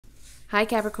Hi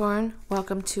Capricorn,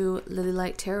 welcome to Lily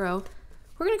Light Tarot.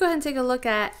 We're going to go ahead and take a look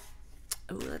at,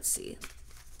 let's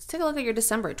take a look at your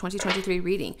December 2023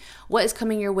 reading. What is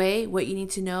coming your way, what you need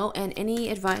to know, and any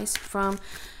advice from,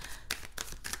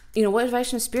 what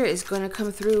advice from Spirit is going to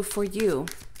come through for you.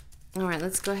 All right,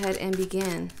 let's go ahead and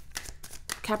begin.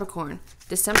 Capricorn,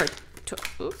 December.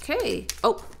 Okay.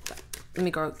 Oh, let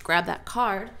me go grab that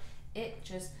card. It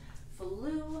just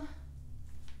flew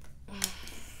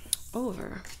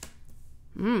over.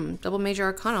 Double major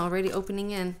arcana already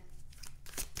opening in.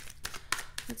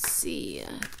 Let's see.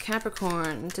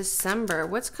 Capricorn, December.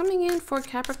 What's coming in for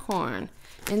Capricorn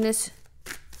in this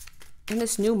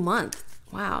new month?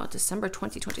 Wow, December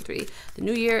 2023. The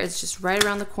new year is just right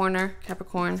around the corner,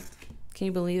 Capricorn. Can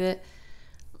you believe it?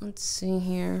 Let's see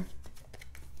here.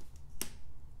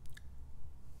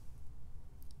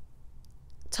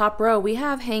 Top row, we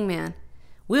have Hangman.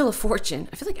 Wheel of Fortune.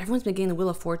 I feel like everyone's been getting the Wheel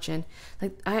of Fortune.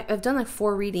 Like I've done like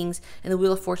 4 readings and the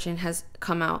Wheel of Fortune has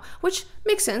come out, which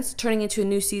makes sense. Turning into a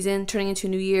new season, turning into a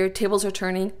new year, tables are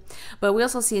turning. But we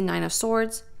also see a 9 of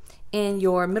Swords in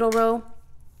your middle row.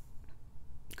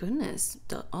 Goodness,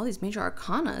 all these major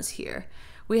arcanas here.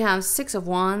 We have 6 of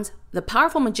Wands. The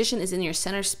Powerful Magician is in your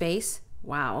center space.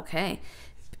 Wow, okay.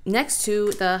 Next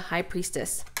to the High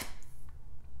Priestess.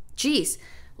 Jeez.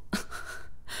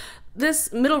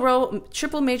 This middle row,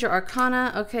 triple major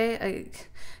arcana, okay.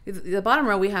 The bottom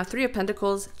row, we have 3 of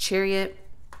Pentacles, Chariot,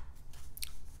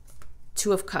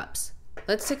 2 of Cups.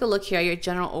 Let's take a look here at your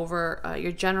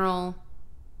general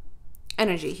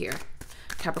energy here,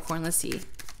 Capricorn. Let's see,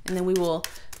 and then we will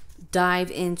dive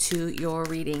into your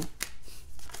reading,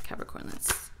 Capricorn.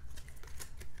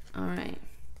 All right.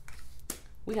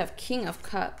 We have King of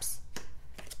Cups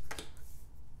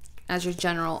as your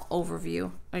general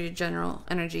overview or your general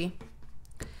energy.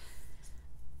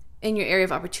 In your area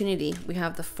of opportunity, we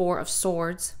have the 4 of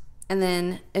Swords, and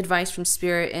then advice from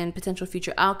Spirit and potential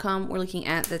future outcome. We're looking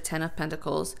at the 10 of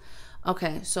Pentacles.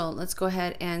 Okay, so let's go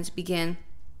ahead and begin.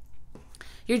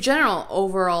 Your general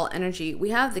overall energy, we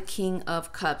have the King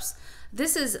of Cups.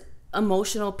 This is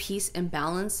emotional peace and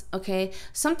balance, okay?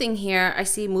 Something here I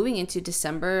see moving into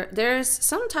December. There's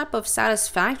some type of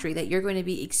satisfactory that you're going to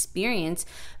be experienced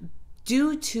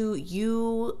due to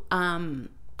you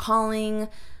calling,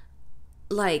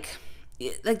 like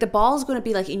the ball is going to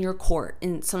be like in your court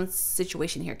in some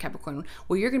situation here, Capricorn,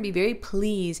 where you're going to be very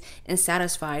pleased and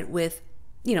satisfied with,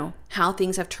 how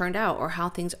things have turned out or how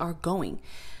things are going.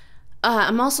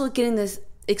 I'm also getting this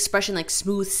expression like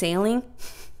smooth sailing.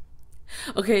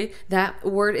 Okay, that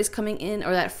word is coming in,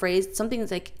 or that phrase. Something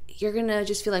that's like, you're going to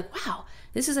just feel like, wow,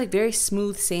 this is like very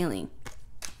smooth sailing.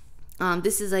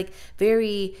 This is like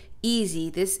very easy.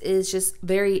 This is just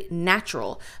very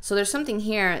natural. So there's something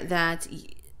here that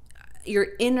your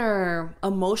inner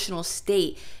emotional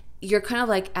state, you're kind of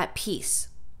like at peace,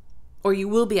 or you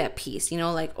will be at peace,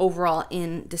 like overall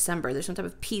in December. There's some type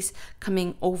of peace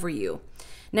coming over you.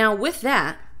 Now with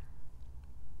that,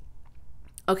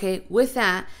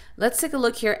 let's take a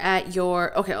look here at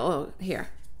your,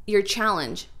 your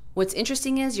challenge. What's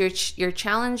interesting is your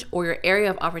challenge or your area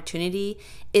of opportunity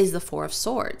is the 4 of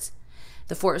Swords.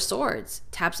 The 4 of Swords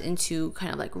taps into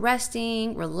kind of like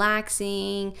resting,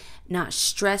 relaxing, not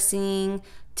stressing,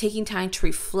 taking time to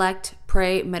reflect,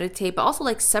 pray, meditate, but also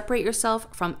like separate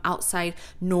yourself from outside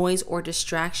noise or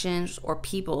distractions or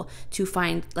people to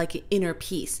find like inner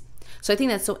peace. So I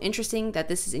think that's so interesting that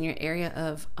this is in your area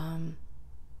of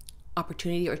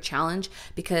opportunity or challenge,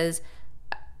 because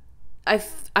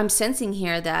I'm sensing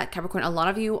here that Capricorn, a lot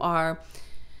of you are,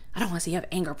 I don't want to say you have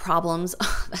anger problems.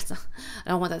 I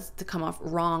don't want that to come off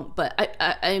wrong, but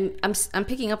I'm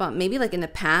picking up on maybe like in the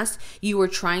past you were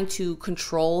trying to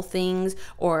control things,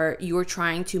 or you were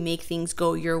trying to make things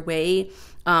go your way.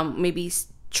 Maybe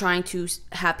trying to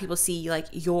have people see like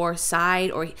your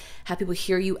side or have people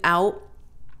hear you out.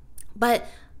 But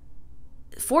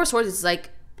 4 of Swords is like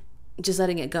just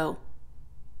letting it go.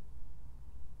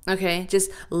 Okay,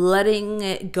 just letting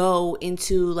it go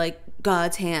into like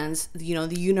God's hands, the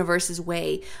universe's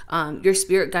way, your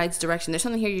spirit guide's direction. There's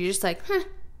something here you're just like,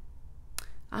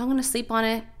 I'm gonna sleep on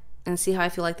it and see how I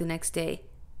feel like the next day.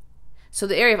 So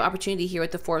the area of opportunity here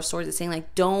with the 4 of Swords is saying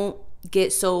like, don't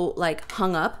get so like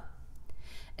hung up.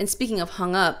 And speaking of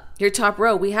hung up, your top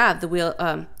row, we have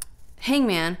the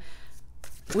Hangman,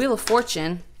 Wheel of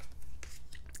Fortune,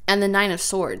 and the 9 of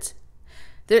Swords.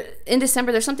 In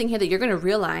December, there's something here that you're going to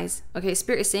realize, okay,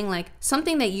 Spirit is saying like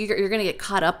something that you're going to get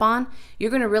caught up on. You're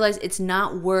going to realize it's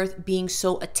not worth being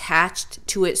so attached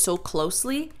to it so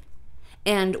closely.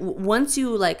 And once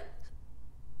you like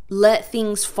let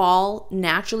things fall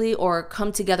naturally or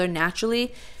come together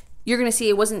naturally, you're going to see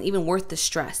it wasn't even worth the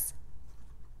stress.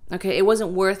 Okay, it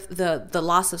wasn't worth the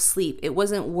loss of sleep. It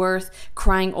wasn't worth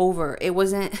crying over. It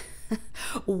wasn't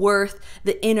worth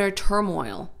the inner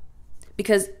turmoil,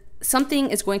 because something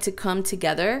is going to come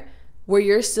together where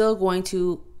you're still going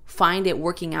to find it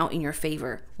working out in your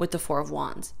favor with the Four of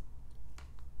Wands.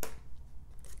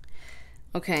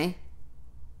 Okay,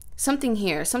 something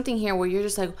here where you're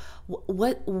just like,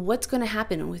 what's going to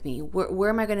happen with me? Where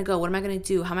am I going to go? What am I going to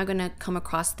do? How am I going to come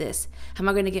across this? How am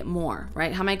I going to get more,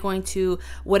 right? How am I going to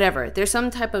whatever? There's some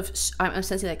type of, I'm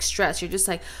sensing like stress. You're just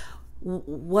like,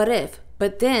 what if?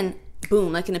 But then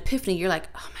boom, like an epiphany. You're like,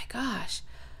 oh my gosh.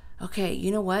 Okay,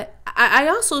 you know what?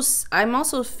 I'm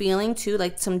also feeling too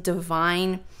like some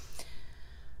divine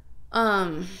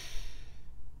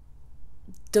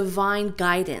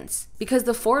guidance, because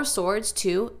the Four of Swords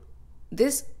too,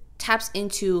 this taps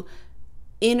into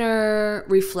inner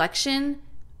reflection,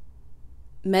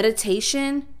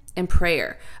 meditation, and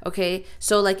prayer. Okay,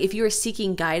 so like if you are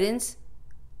seeking guidance,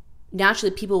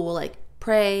 naturally people will like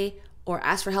pray or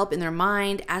ask for help in their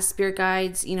mind, ask spirit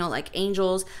guides, you know, like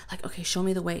angels, like, okay, show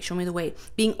me the way,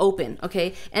 being open.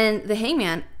 Okay, and the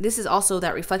Hangman, this is also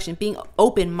that reflection, being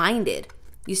open-minded.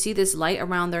 You see this light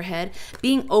around their head,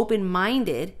 being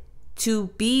open-minded to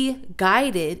be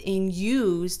guided and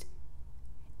used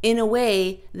in a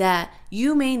way that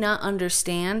you may not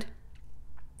understand.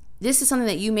 This is something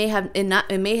that you may have,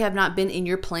 it may have not been in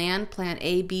your plan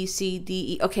A, B, C,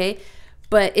 D, E, okay?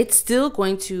 But it's still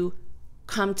going to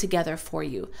come together for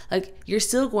you. Like you're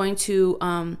still going to,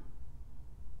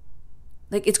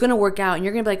 like it's going to work out and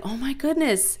you're going to be like, oh my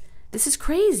goodness, this is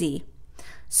crazy.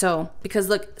 So, because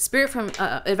look,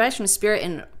 advice from Spirit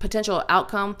and potential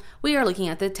outcome, we are looking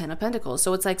at the Ten of Pentacles.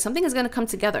 So it's like something is going to come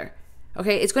together.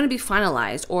 Okay, it's going to be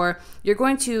finalized, or you're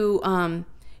going to,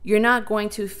 you're not going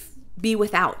to be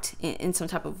without in some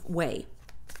type of way.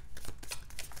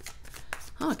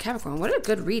 Oh, Capricorn, what a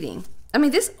good reading. I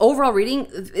mean, this overall reading,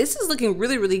 this is looking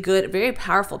really, really good, very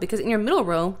powerful, because in your middle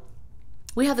row,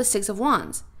 we have the Six of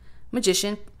Wands,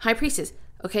 Magician, High Priestess.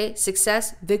 Okay,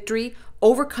 success, victory,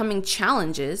 overcoming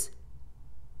challenges.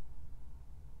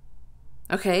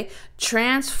 Okay,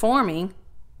 transforming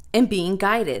and being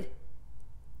guided.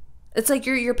 It's like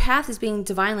your path is being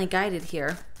divinely guided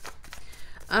here.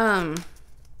 Let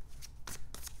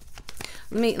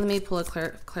me pull a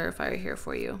clarifier here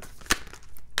for you.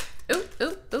 Oh,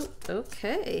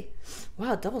 okay.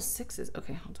 Wow, double sixes.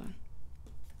 Okay, hold on.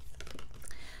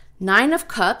 Nine of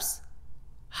Cups.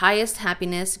 Highest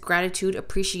happiness, gratitude,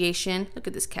 appreciation. Look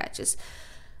at this cat just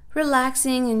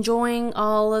relaxing, enjoying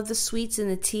all of the sweets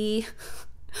and the tea.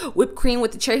 Whipped cream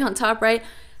with the cherry on top, right?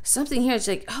 Something here is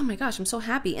like, oh my gosh, I'm so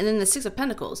happy. And then the Six of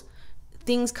Pentacles.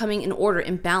 Things coming in order,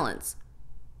 in balance.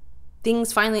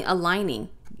 Things finally aligning.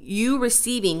 You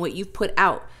receiving what you've put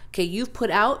out. Okay, you've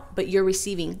put out, but you're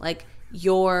receiving like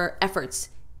your efforts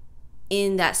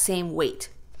in that same weight.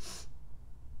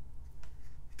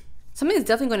 Something is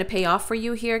definitely going to pay off for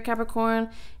you here,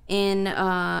 Capricorn, in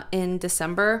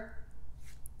December.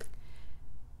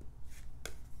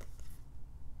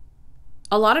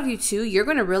 A lot of you too, you're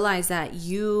going to realize that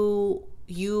you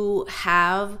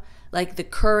have like the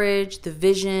courage, the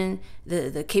vision,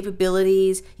 the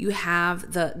capabilities, you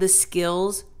have the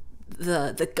skills,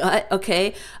 the gut,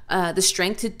 okay, the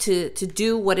strength to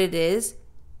do what it is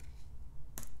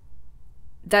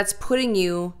that's putting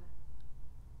you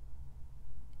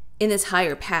in this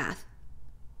higher path,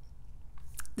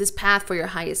 this path for your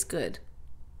highest good.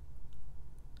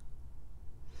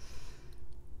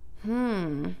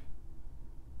 There's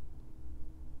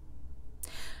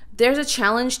a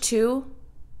challenge too,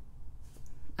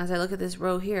 as I look at this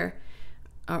row here.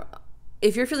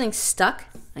 If you're feeling stuck,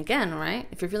 again, right?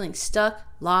 If you're feeling stuck,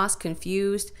 lost,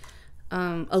 confused,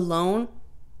 alone,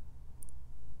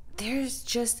 there's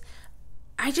just,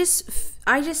 I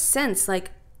just sense like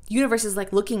universe is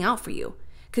like looking out for you,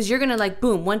 because you're gonna like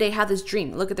boom one day have this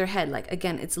dream. Look at their head, like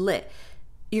again, it's lit.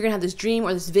 You're gonna have this dream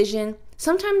or this vision.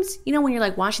 Sometimes, you know, when you're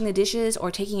like washing the dishes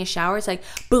or taking a shower, it's like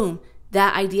boom,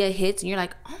 that idea hits and you're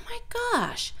like, oh my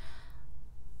gosh,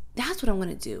 that's what I'm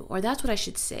gonna do, or that's what I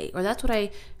should say, or that's what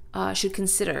I should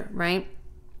consider, right?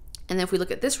 And then if we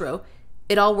look at this row,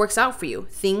 it all works out for you.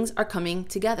 Things are coming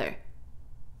together.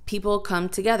 People come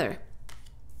together.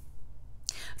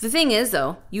 The thing is,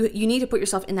 though, you need to put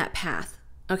yourself in that path,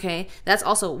 okay? That's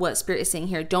also what Spirit is saying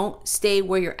here. Don't stay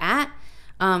where you're at.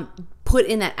 Put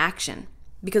in that action.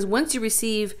 Because once you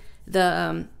receive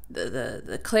the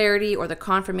clarity or the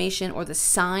confirmation or the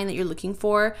sign that you're looking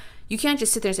for, you can't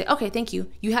just sit there and say, okay, thank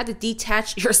you. You have to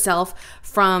detach yourself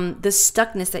from the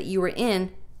stuckness that you were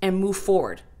in and move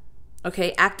forward,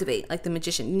 okay? Activate, like the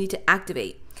Magician. You need to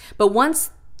activate. But once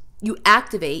you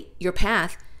activate your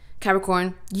path,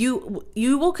 Capricorn, you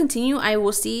will continue, I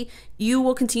will see, you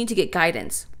will continue to get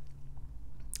guidance.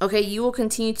 Okay, you will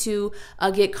continue to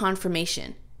get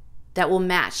confirmation that will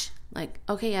match. Like,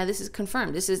 okay, yeah, this is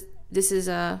confirmed. This is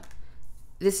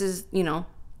you know,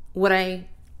 what I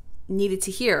needed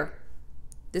to hear.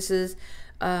 This is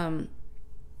the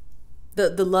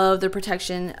love, the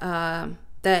protection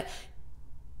that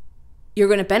you're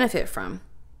going to benefit from.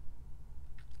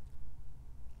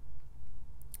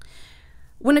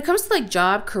 When it comes to like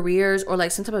job, careers, or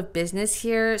like some type of business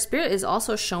here, Spirit is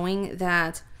also showing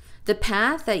that the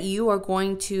path that you are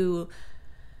going to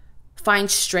find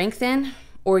strength in,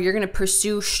 or you're going to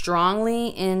pursue strongly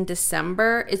in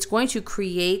December, it's going to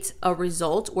create a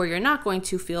result where you're not going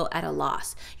to feel at a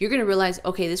loss. You're going to realize,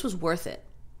 okay, this was worth it.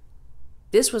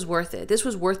 This was worth it. This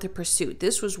was worth the pursuit.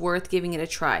 This was worth giving it a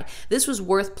try. This was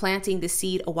worth planting the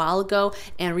seed a while ago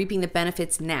and reaping the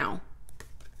benefits now.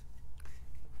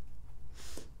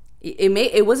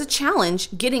 It was a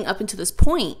challenge getting up into this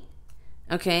point.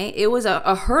 Okay, it was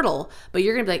a hurdle, but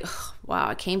you're gonna be like, oh, wow,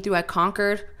 I came through, I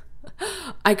conquered,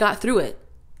 I got through it.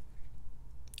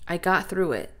 I got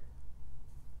through it.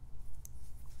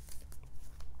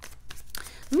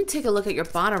 Let me take a look at your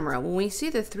bottom row. When we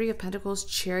see the Three of Pentacles,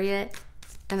 Chariot,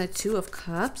 and the Two of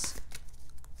Cups,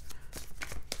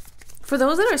 for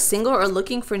those that are single or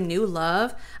looking for new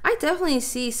love, I definitely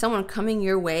see someone coming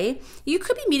your way. You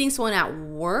could be meeting someone at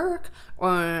work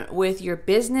or with your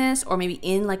business, or maybe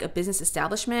in like a business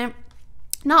establishment.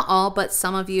 Not all, but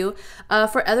some of you.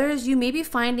 For others, you may be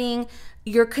finding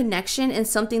your connection in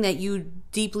something that you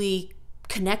deeply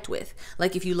connect with.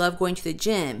 Like if you love going to the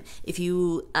gym, if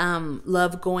you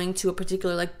love going to a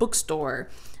particular like bookstore,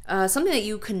 something that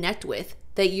you connect with,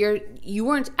 that you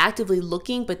weren't actively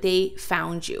looking, but they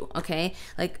found you. Okay,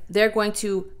 like they're going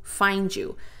to find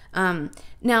you.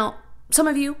 Now, some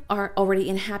of you are already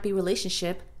in a happy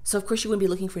relationship, so of course you wouldn't be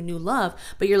looking for new love,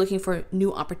 but you're looking for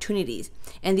new opportunities.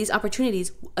 And these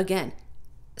opportunities, again,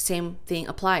 same thing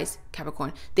applies,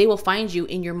 Capricorn. They will find you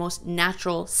in your most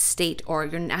natural state, or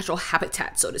your natural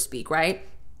habitat, so to speak, right?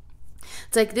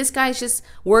 It's like this guy's just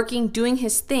working, doing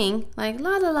his thing, like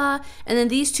la la la, and then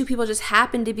these two people just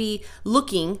happen to be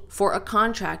looking for a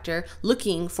contractor,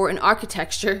 looking for an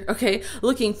architecture, okay,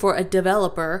 looking for a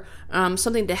developer,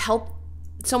 someone to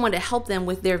help them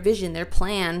with their vision, their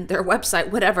plan, their website,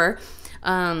 whatever,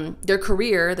 their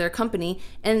career, their company,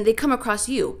 and they come across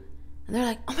you. And they're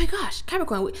like, oh my gosh,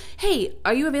 Capricorn, hey,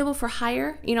 are you available for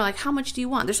hire? You know, like how much do you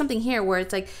want? There's something here where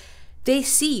it's like they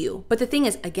see you. But the thing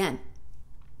is, again,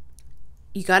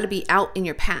 you got to be out in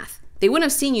your path. They wouldn't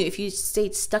have seen you if you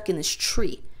stayed stuck in this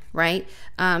tree, right?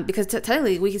 Because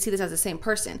technically we can see this as the same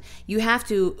person. You have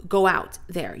to go out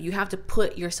there. You have to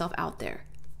put yourself out there.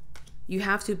 You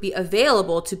have to be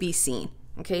available to be seen.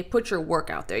 Okay, put your work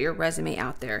out there, your resume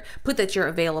out there. Put that you're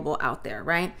available out there,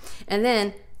 right? And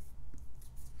then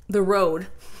the road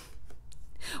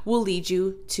will lead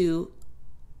you to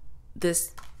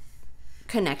this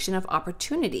connection of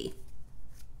opportunity.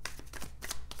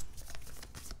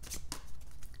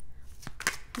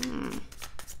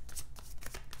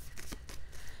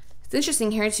 It's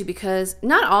interesting here too, because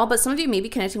not all, but some of you may be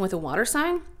connecting with a water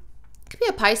sign. It could be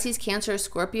a Pisces, Cancer,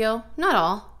 Scorpio. Not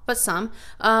all, but some.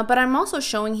 But I'm also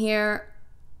showing here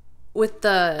with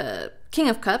the King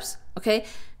of Cups, okay,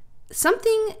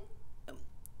 something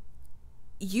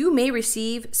you may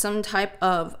receive some type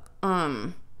of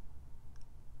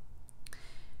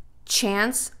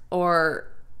chance, or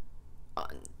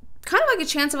kind of like a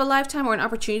chance of a lifetime, or an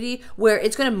opportunity where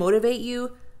it's going to motivate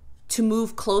you to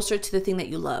move closer to the thing that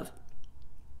you love,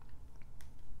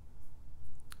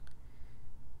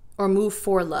 or move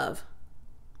for love,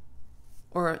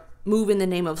 or move in the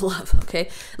name of love. Okay,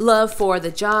 love for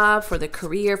the job, for the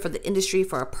career, for the industry,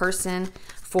 for a person,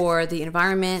 for the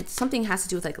environment. Something has to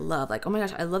do with like love, like, oh my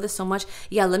gosh, I love this so much,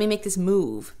 yeah, let me make this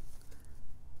move.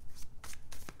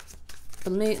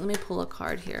 But let me pull a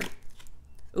card here.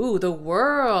 Ooh, the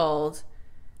World.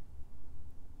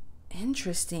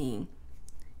 Interesting.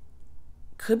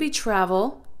 Could be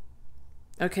travel.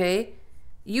 Okay.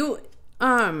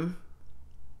 I'm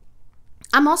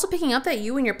also picking up that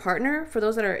you and your partner, for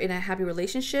those that are in a happy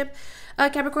relationship,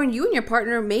 Capricorn, you and your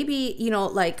partner maybe, you know,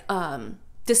 like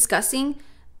discussing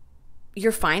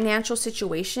your financial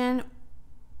situation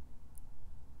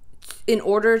in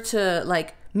order to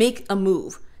like make a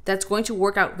move that's going to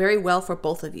work out very well for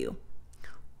both of you.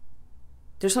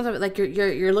 There's something like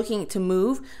you're looking to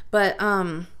move, but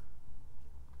some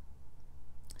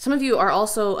of you are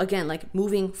also, again, like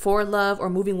moving for love, or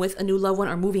moving with a new loved one,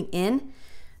 or moving in.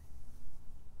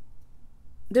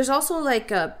 There's also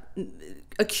like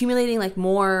accumulating like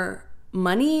more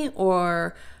money,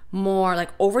 or more like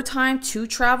overtime to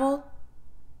travel.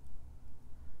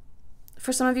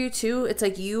 For some of you too, it's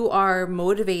like you are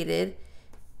motivated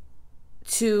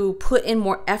to put in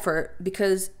more effort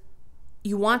because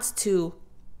you want to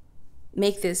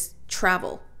make this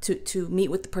travel to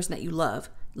meet with the person that you love,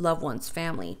 loved ones,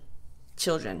 family,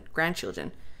 children,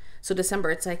 grandchildren. So December,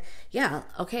 it's like, yeah,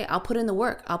 okay, I'll put in the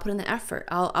work. I'll put in the effort.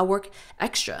 I'll work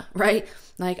extra, right?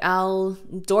 Like I'll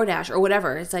DoorDash or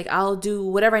whatever. It's like, I'll do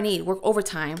whatever I need, work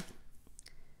overtime.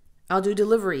 I'll do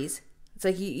deliveries. It's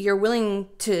like you're willing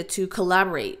to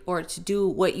collaborate or to do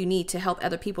what you need to help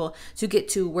other people to get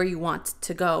to where you want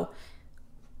to go.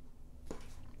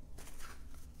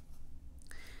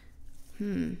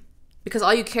 Because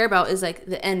all you care about is like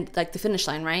the end, like the finish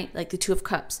line, right? Like the Two of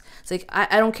Cups. It's like,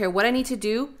 I don't care what I need to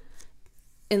do.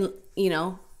 And, you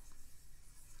know,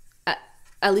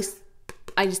 at least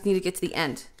I just need to get to the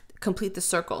end, complete the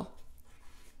circle.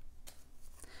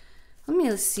 Let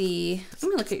me see. Let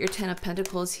me look at your Ten of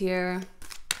Pentacles here.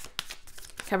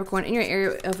 Capricorn, in your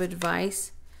area of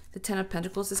advice, the Ten of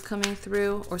Pentacles is coming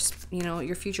through, or, you know,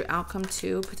 your future outcome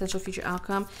too, potential future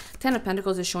outcome. Ten of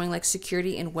Pentacles is showing like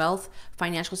security and wealth,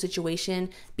 financial situation,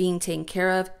 being taken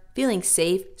care of, feeling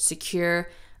safe, secure,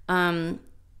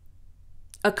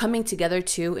 a coming together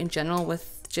too in general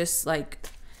with just like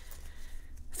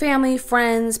family,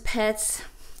 friends, pets,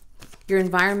 your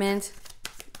environment.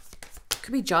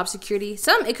 Could be job security.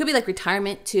 It could be like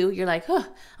retirement too. You're like, oh,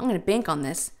 I'm going to bank on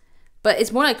this. But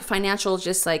it's more like financial,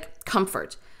 just like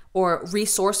comfort or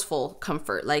resourceful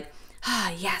comfort. Like,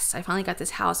 yes, I finally got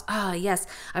this house. Yes,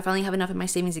 I finally have enough in my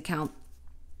savings account.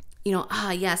 You know,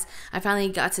 yes, I finally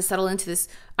got to settle into this,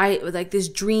 this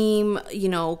dream, you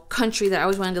know, country that I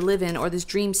always wanted to live in, or this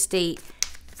dream state.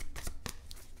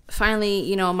 Finally,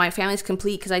 you know, my family's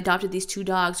complete because I adopted these 2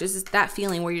 dogs. There's that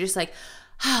feeling where you're just like,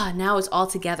 now it's all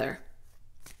together.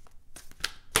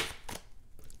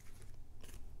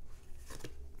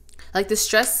 Like the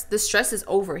stress is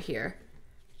over here.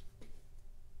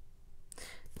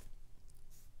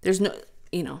 There's no,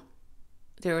 you know,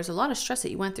 there was a lot of stress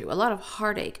that you went through, a lot of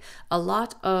heartache, a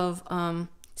lot of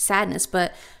sadness,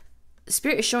 but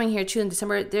Spirit is showing here too in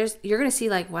December, you're going to see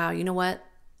like, wow, you know what?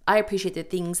 I appreciate the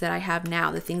things that I have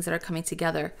now, the things that are coming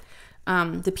together,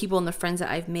 the people and the friends that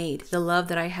I've made, the love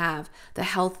that I have, the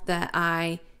health that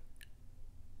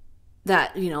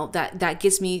that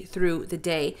gets me through the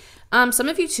day. Some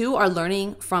of you too are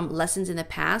learning from lessons in the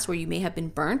past where you may have been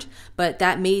burnt, but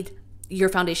that made your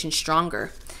foundation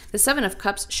stronger. The Seven of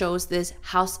Cups shows this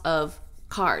House of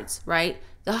Cards, right?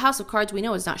 The House of Cards we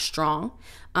know is not strong.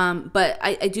 But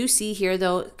I do see here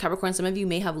though, Capricorn, some of you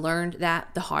may have learned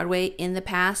that the hard way in the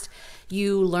past.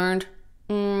 You learned,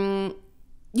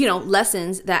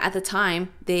 lessons that at the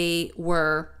time they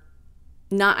were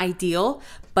not ideal,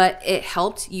 but it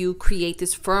helped you create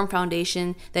this firm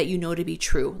foundation that you know to be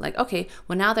true. Like, okay,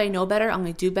 well, now that I know better, I'm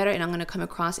going to do better and I'm going to come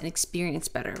across and experience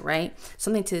better, right?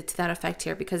 Something to that effect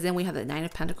here, because then we have the Nine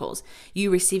of Pentacles, you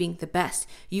receiving the best,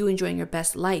 you enjoying your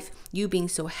best life, you being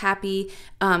so happy.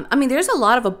 There's a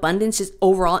lot of abundance just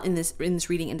overall in this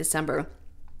reading in December.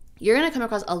 You're going to come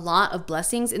across a lot of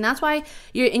blessings. And that's why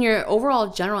you're in your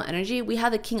overall general energy, we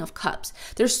have the King of Cups.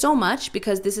 There's so much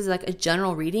because this is like a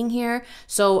general reading here.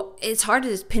 So it's hard to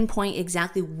just pinpoint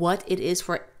exactly what it is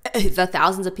for the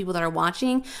thousands of people that are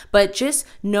watching. But just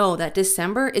know that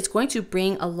December is going to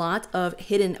bring a lot of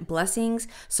hidden blessings,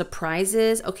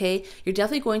 surprises, okay? You're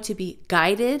definitely going to be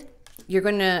guided. You're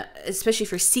going to, especially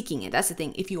if you're seeking it. That's the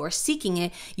thing. If you are seeking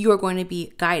it, you are going to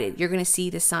be guided. You're going to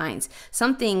see the signs.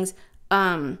 Some things,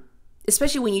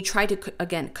 especially when you try to,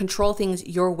 again, control things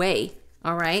your way,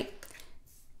 all right?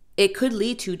 It could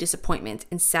lead to disappointment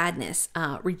and sadness,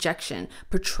 rejection,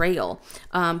 betrayal.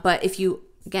 But if you,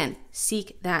 again,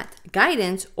 seek that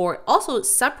guidance or also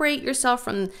separate yourself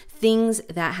from things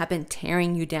that have been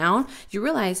tearing you down, you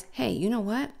realize, hey, you know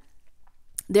what?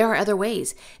 There are other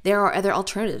ways. There are other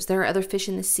alternatives. There are other fish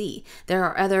in the sea. There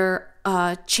are other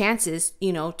chances,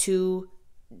 to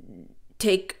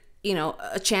take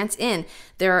a chance in.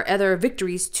 There are other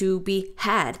victories to be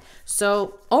had.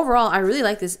 So overall, I really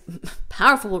like this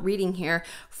powerful reading here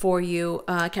for you,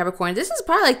 Capricorn. This is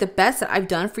probably like the best that I've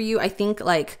done for you, I think,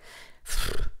 like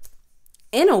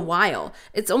in a while.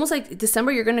 It's almost like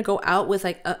December, you're going to go out with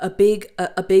like a big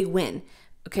win.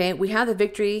 Okay, we have the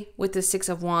victory with the Six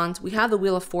of Wands. We have the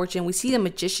Wheel of Fortune. We see the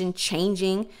Magician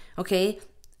changing, okay?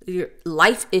 Your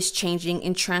life is changing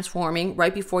and transforming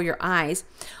right before your eyes.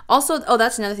 Also,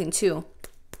 that's another thing too.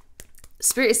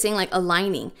 Spirit is saying like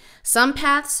aligning. Some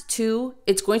paths too,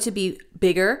 it's going to be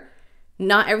bigger.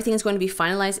 Not everything is going to be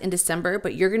finalized in December,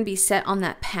 but you're going to be set on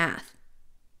that path.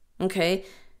 Okay?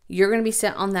 You're going to be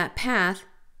set on that path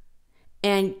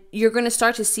and you're going to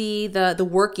start to see the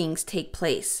workings take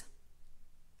place.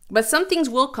 But some things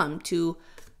will come to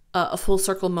a full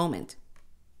circle moment.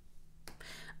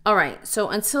 All right, so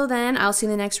until then, I'll see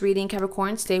you in the next reading,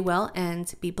 Capricorn. Stay well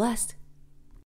and be blessed.